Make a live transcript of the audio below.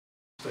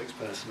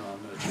spokesperson on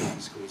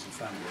children's schools and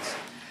families.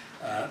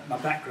 My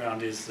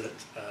background is that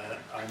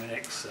I'm an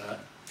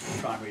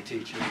ex-primary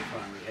teacher,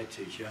 primary head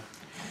teacher,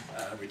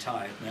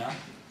 retired now,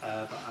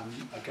 but I'm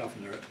a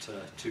governor at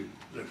 2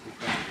 local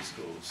primary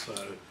schools, so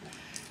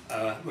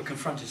we're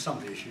confronting some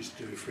of the issues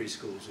to do with free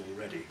schools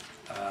already.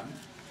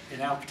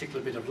 In our particular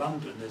bit of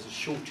London, there's a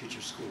shortage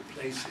of school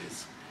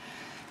places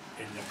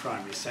in the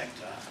primary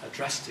sector, a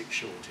drastic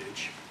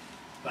shortage,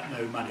 but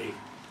no money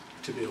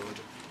to build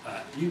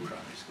new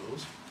primary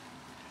schools.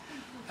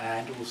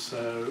 And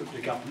also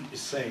the government is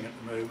saying at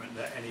the moment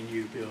that any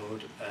new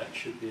build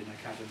should be an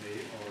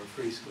academy or a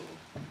free school.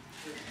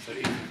 So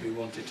even if we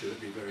wanted to, it'd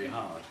be very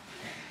hard.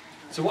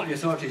 So what the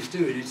authority is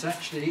doing is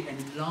actually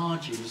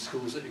enlarging the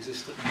schools that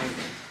exist at the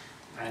moment.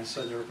 And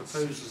so there are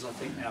proposals, I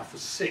think now, for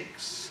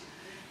 6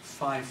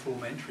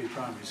 5-form-entry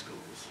primary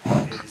schools.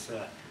 That is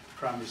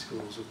primary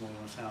schools of more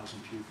than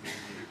 1,000 pupils in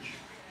each,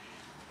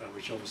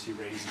 which obviously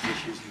raises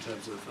issues in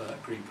terms of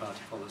Green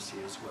Party policy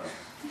as well.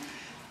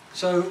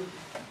 So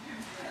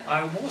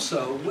I'm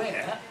also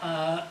aware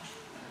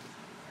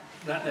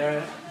that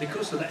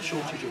because of that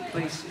shortage of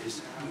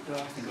places, I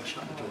think I'll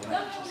shut the door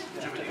now.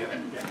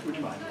 Would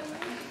you mind?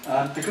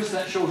 Because of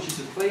that shortage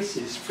of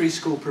places, free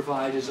school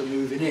providers are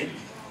moving in.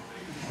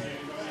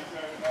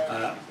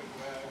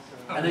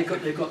 And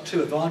they've got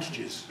 2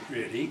 advantages,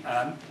 really.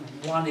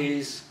 One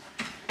is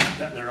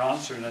that they're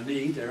answering a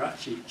need. There are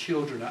actually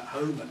children at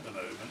home at the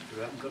moment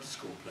who haven't got a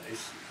school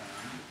place,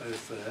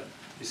 both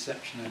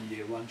reception and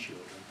Year 1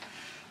 children.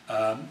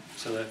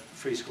 So the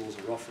free schools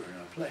are offering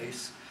a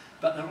place,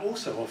 but they're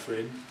also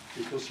offering,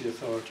 because the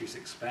authorities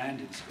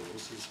expanding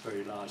schools to this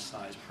very large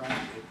size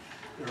primary,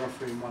 they're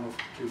offering 1 or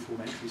 2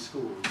 form-entry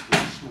schools,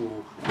 a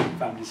small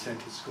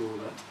family-centred school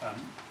that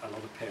a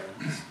lot of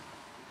parents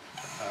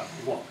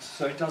want.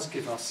 So it does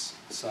give us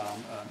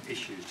some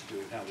issues to do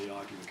with how we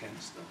argue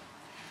against them.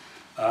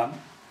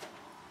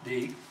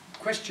 The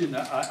question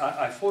that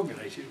I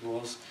formulated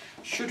was,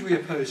 should we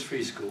oppose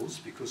free schools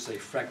because they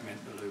fragment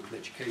the local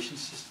education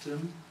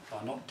system,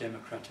 are not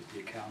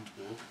democratically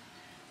accountable,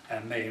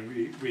 and may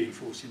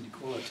reinforce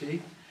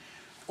inequality,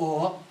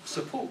 or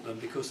support them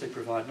because they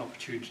provide an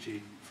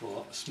opportunity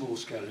for a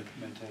small-scale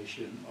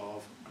implementation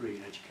of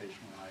green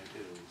educational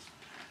ideals?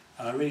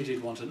 And I really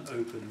did want an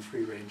open and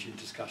free-ranging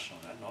discussion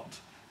on that, not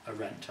a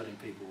rant telling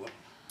people what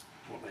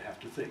they have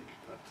to think.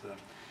 But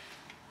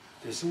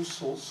there's all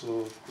sorts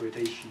of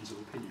gradations of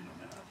opinion on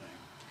that, I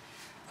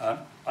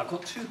think. I've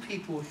got 2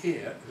 people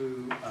here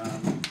who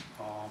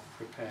are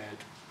prepared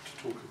to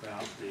talk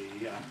about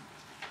the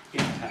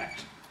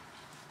impact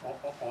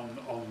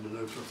on the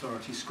local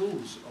authority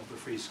schools of the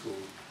free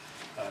school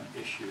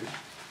issue.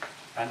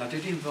 And I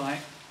did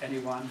invite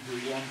anyone who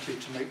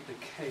wanted to make the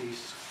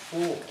case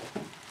for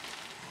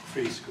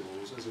free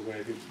schools as a way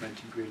of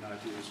implementing green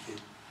ideals to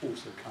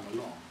also come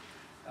along.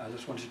 I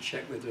just wanted to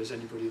check whether there's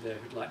anybody there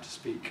who'd like to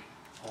speak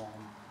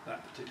on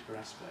that particular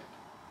aspect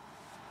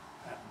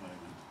at the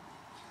moment.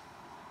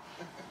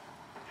 Okay.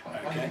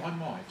 I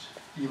might.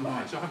 You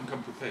might. So I haven't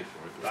come prepared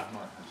for it, but I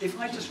might. If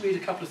I just read a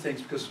couple of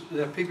things, because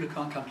there are people who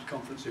can't come to the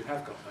conference who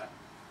have got that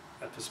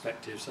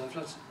perspective, so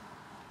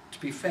to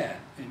be fair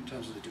in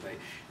terms of the debate,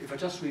 if I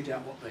just read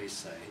out what they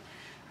say,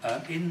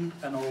 in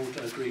an old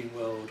Green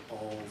World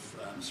of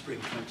spring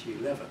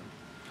 2011,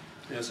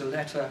 there's a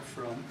letter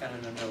from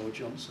Eleanor Noel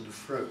Johnson of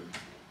Frome,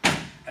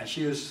 and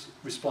she was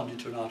responding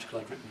to an article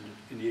I'd written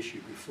in the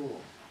issue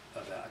before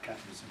about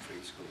academies and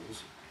free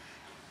schools.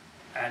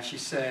 And she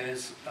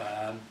says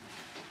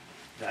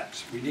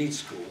that we need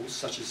schools,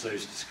 such as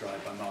those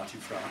described by Martin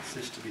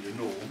Francis, to be the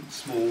norm,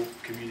 small,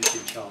 community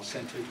and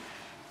child-centred,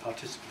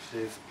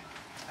 participative,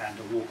 and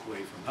a walk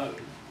away from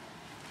home.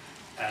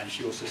 And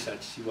she also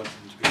said she wanted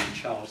them to be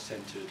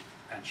child-centred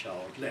and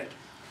child-led.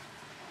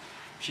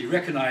 She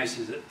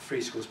recognises that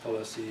free schools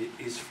policy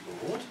is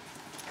flawed,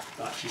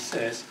 but she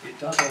says it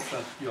does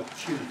offer the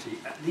opportunity,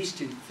 at least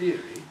in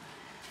theory,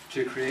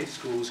 to create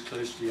schools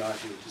close to the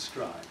ideal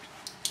described.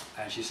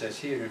 And she says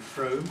here in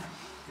Frome,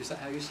 is that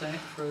how you say it?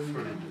 Frome.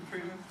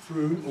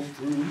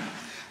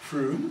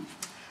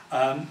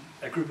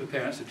 A group of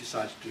parents have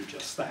decided to do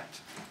just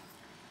that.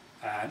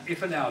 And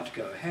if allowed to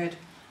go ahead,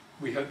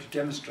 we hope to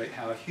demonstrate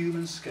how a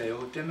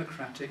human-scale,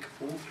 democratic,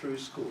 all-through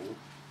school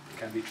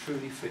can be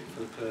truly fit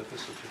for the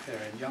purpose of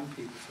preparing young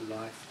people for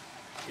life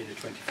in the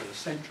 21st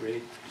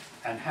century,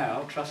 and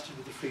how, trusted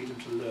with the freedom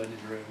to learn in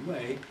their own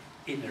way,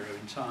 in their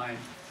own time,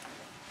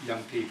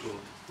 young people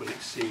will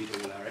exceed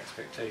all our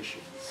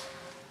expectations.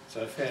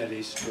 So a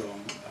fairly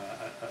strong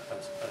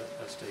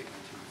a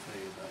statement in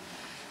favour.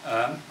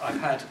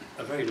 I've had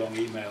a very long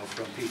email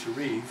from Peter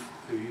Reeve,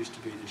 who used to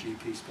be the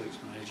GP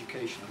spokesman on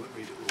education. I won't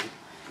read it all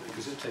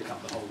because it'll take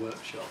up the whole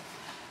workshop.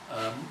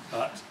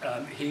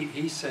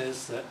 He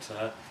says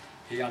that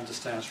he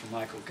understands from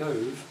Michael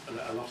Gove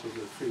that a lot of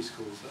the free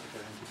schools that are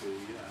going to be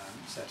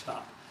set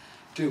up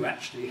do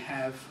actually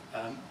have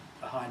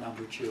a high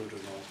number of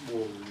children, or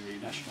more than the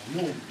national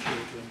norm of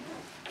children.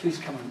 Please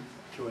come and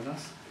join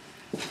us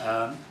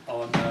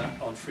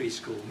on free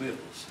school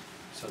meals.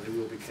 So they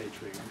will be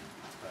catering,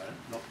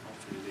 not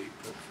for the elite,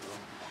 but for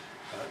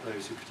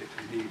those who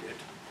particularly need it.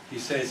 He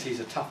says he's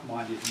a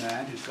tough-minded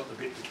man who's got the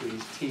bit between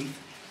his teeth,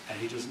 and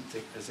he doesn't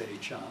think there's any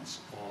chance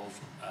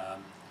of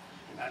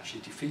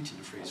actually defeating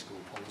the free school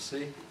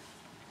policy.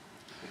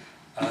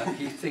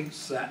 He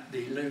thinks that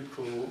the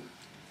local,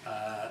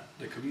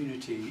 the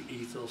community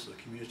ethos, the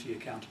community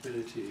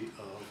accountability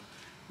of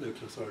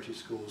local authority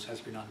schools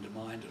has been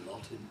undermined a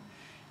lot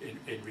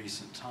in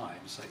recent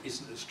times, so it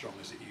isn't as strong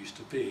as it used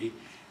to be,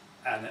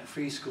 and that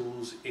free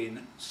schools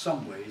in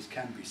some ways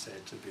can be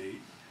said to be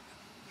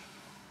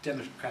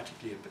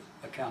democratically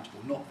accountable,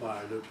 not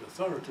via local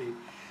authority,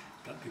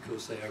 but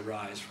because they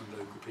arise from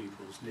local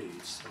people's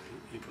needs. So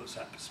he puts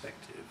that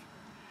perspective.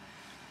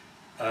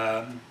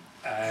 And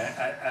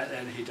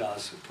he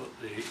does put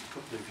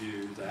the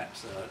view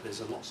that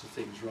there's lots of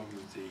things wrong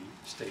with the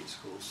state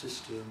school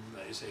system,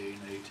 that it's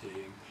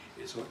alienating,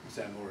 it's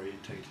exam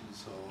orientated and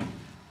so on,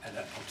 and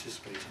that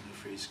participating in a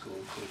free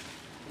school could...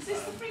 Is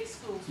this the free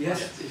schools?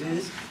 Yes, it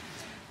is.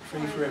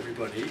 Free for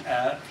everybody.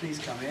 Please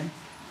come in.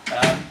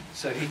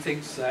 So he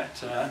thinks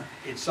that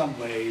in some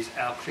ways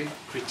our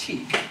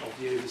critique of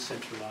the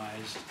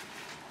over-centralised,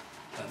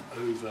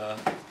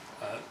 overburdened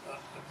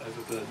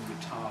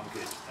with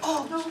target...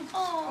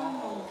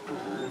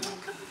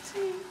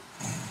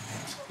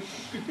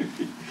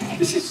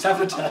 This is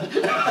sabotage.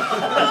 I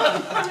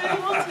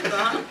really wanted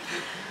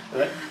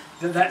that.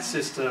 That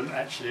system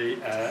actually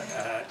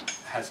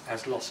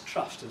has lost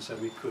trust, and so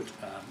we could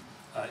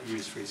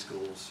use free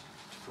schools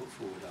to put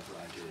forward other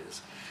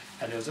ideas.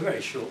 And there was a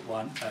very short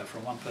one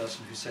from one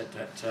person who said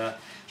that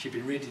she'd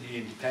been reading The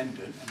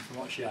Independent, and from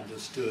what she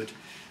understood,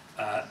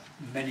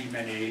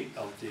 many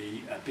of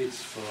the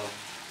bids for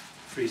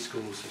free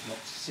schools have not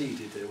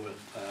succeeded. There were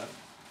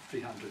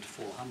 300 to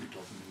 400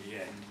 of them in the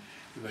end,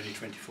 with only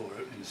 24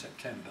 opening in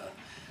September.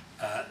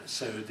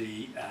 So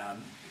the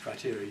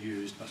criteria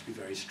used must be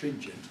very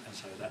stringent, and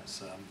so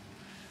that's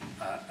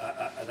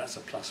a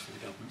plus for the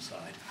government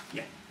side.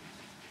 Yeah.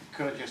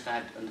 Could I just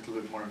add a little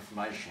bit more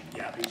information?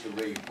 Yeah. Peter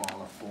Reid,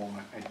 while a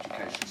former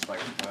education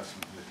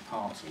spokesperson from the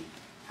party,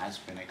 has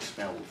been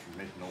expelled from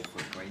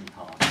Mid-Norfolk Green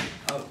Party.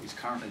 Oh. He's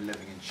currently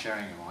living in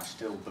Sheringham. I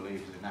still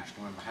believe he's a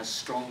national member, has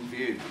strong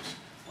views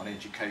on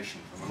education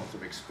from a lot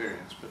of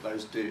experience, but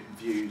those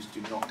views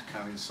do not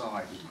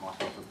coincide with quite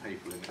a lot of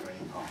people in the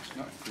Green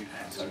Party.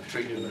 So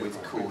treat them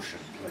with caution,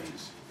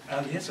 please.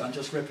 Yes, I'm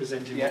just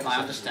representing... Yeah,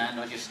 I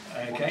understand. I just...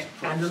 Okay,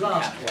 and the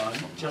last one,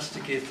 just to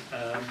give...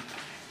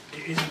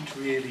 it isn't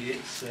really...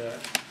 It's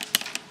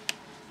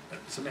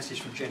a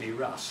message from Jenny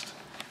Rust,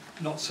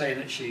 not saying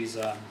that she's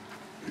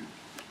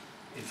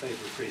in favour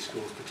of free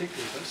schools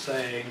particularly, but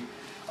saying,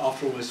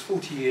 after almost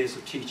 40 years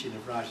of teaching in a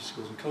variety of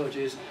schools and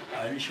colleges,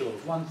 I'm only sure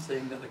of one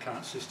thing, that the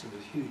current system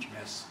is a huge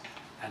mess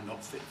and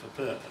not fit for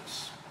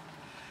purpose.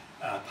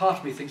 Part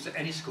of me thinks that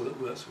any school that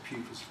works for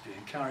pupils should be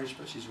encouraged,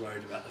 but she's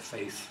worried about the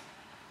faith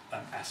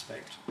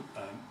aspect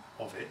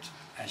of it,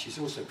 and she's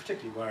also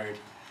particularly worried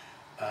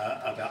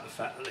about the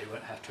fact that they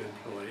won't have to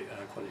employ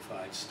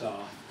qualified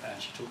staff,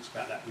 and she talks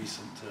about that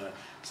recent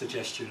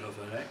suggestion of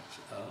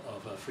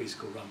a free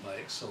school run by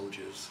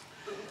ex-soldiers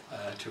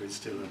to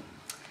instill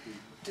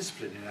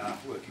discipline in our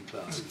working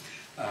class.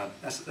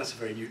 That's a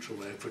very neutral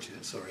way of putting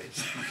it, sorry.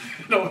 It's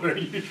not a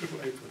very neutral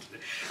way of putting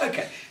it.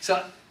 Okay,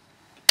 so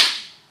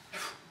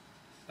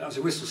that was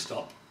a whistle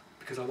stop,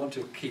 because I want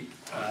to keep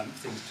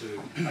things to...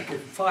 I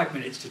give 5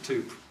 minutes to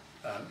two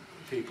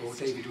people.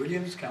 David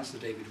Williams,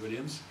 Councillor David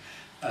Williams,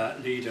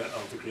 leader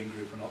of the Green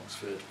Group in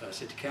Oxford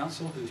City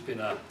Council, who's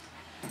been a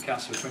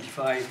councillor for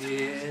 25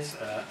 years,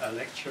 a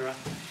lecturer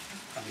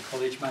and a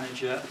college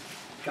manager,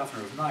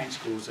 governor of 9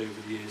 schools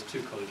over the years,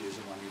 2 colleges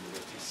and 1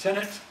 university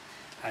senate,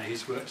 and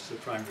he's worked as a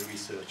primary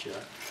researcher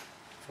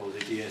for the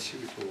DSU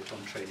report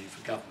on training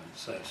for government.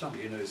 So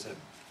somebody who knows the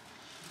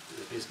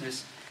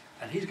business,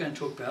 and he's going to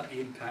talk about the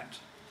impact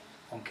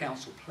on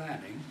council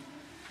planning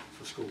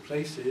for school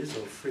places,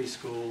 of free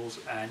schools,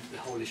 and the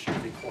whole issue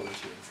of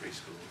equality in free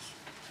schools.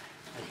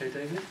 Okay,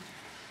 David?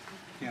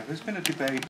 Yeah, there's been a debate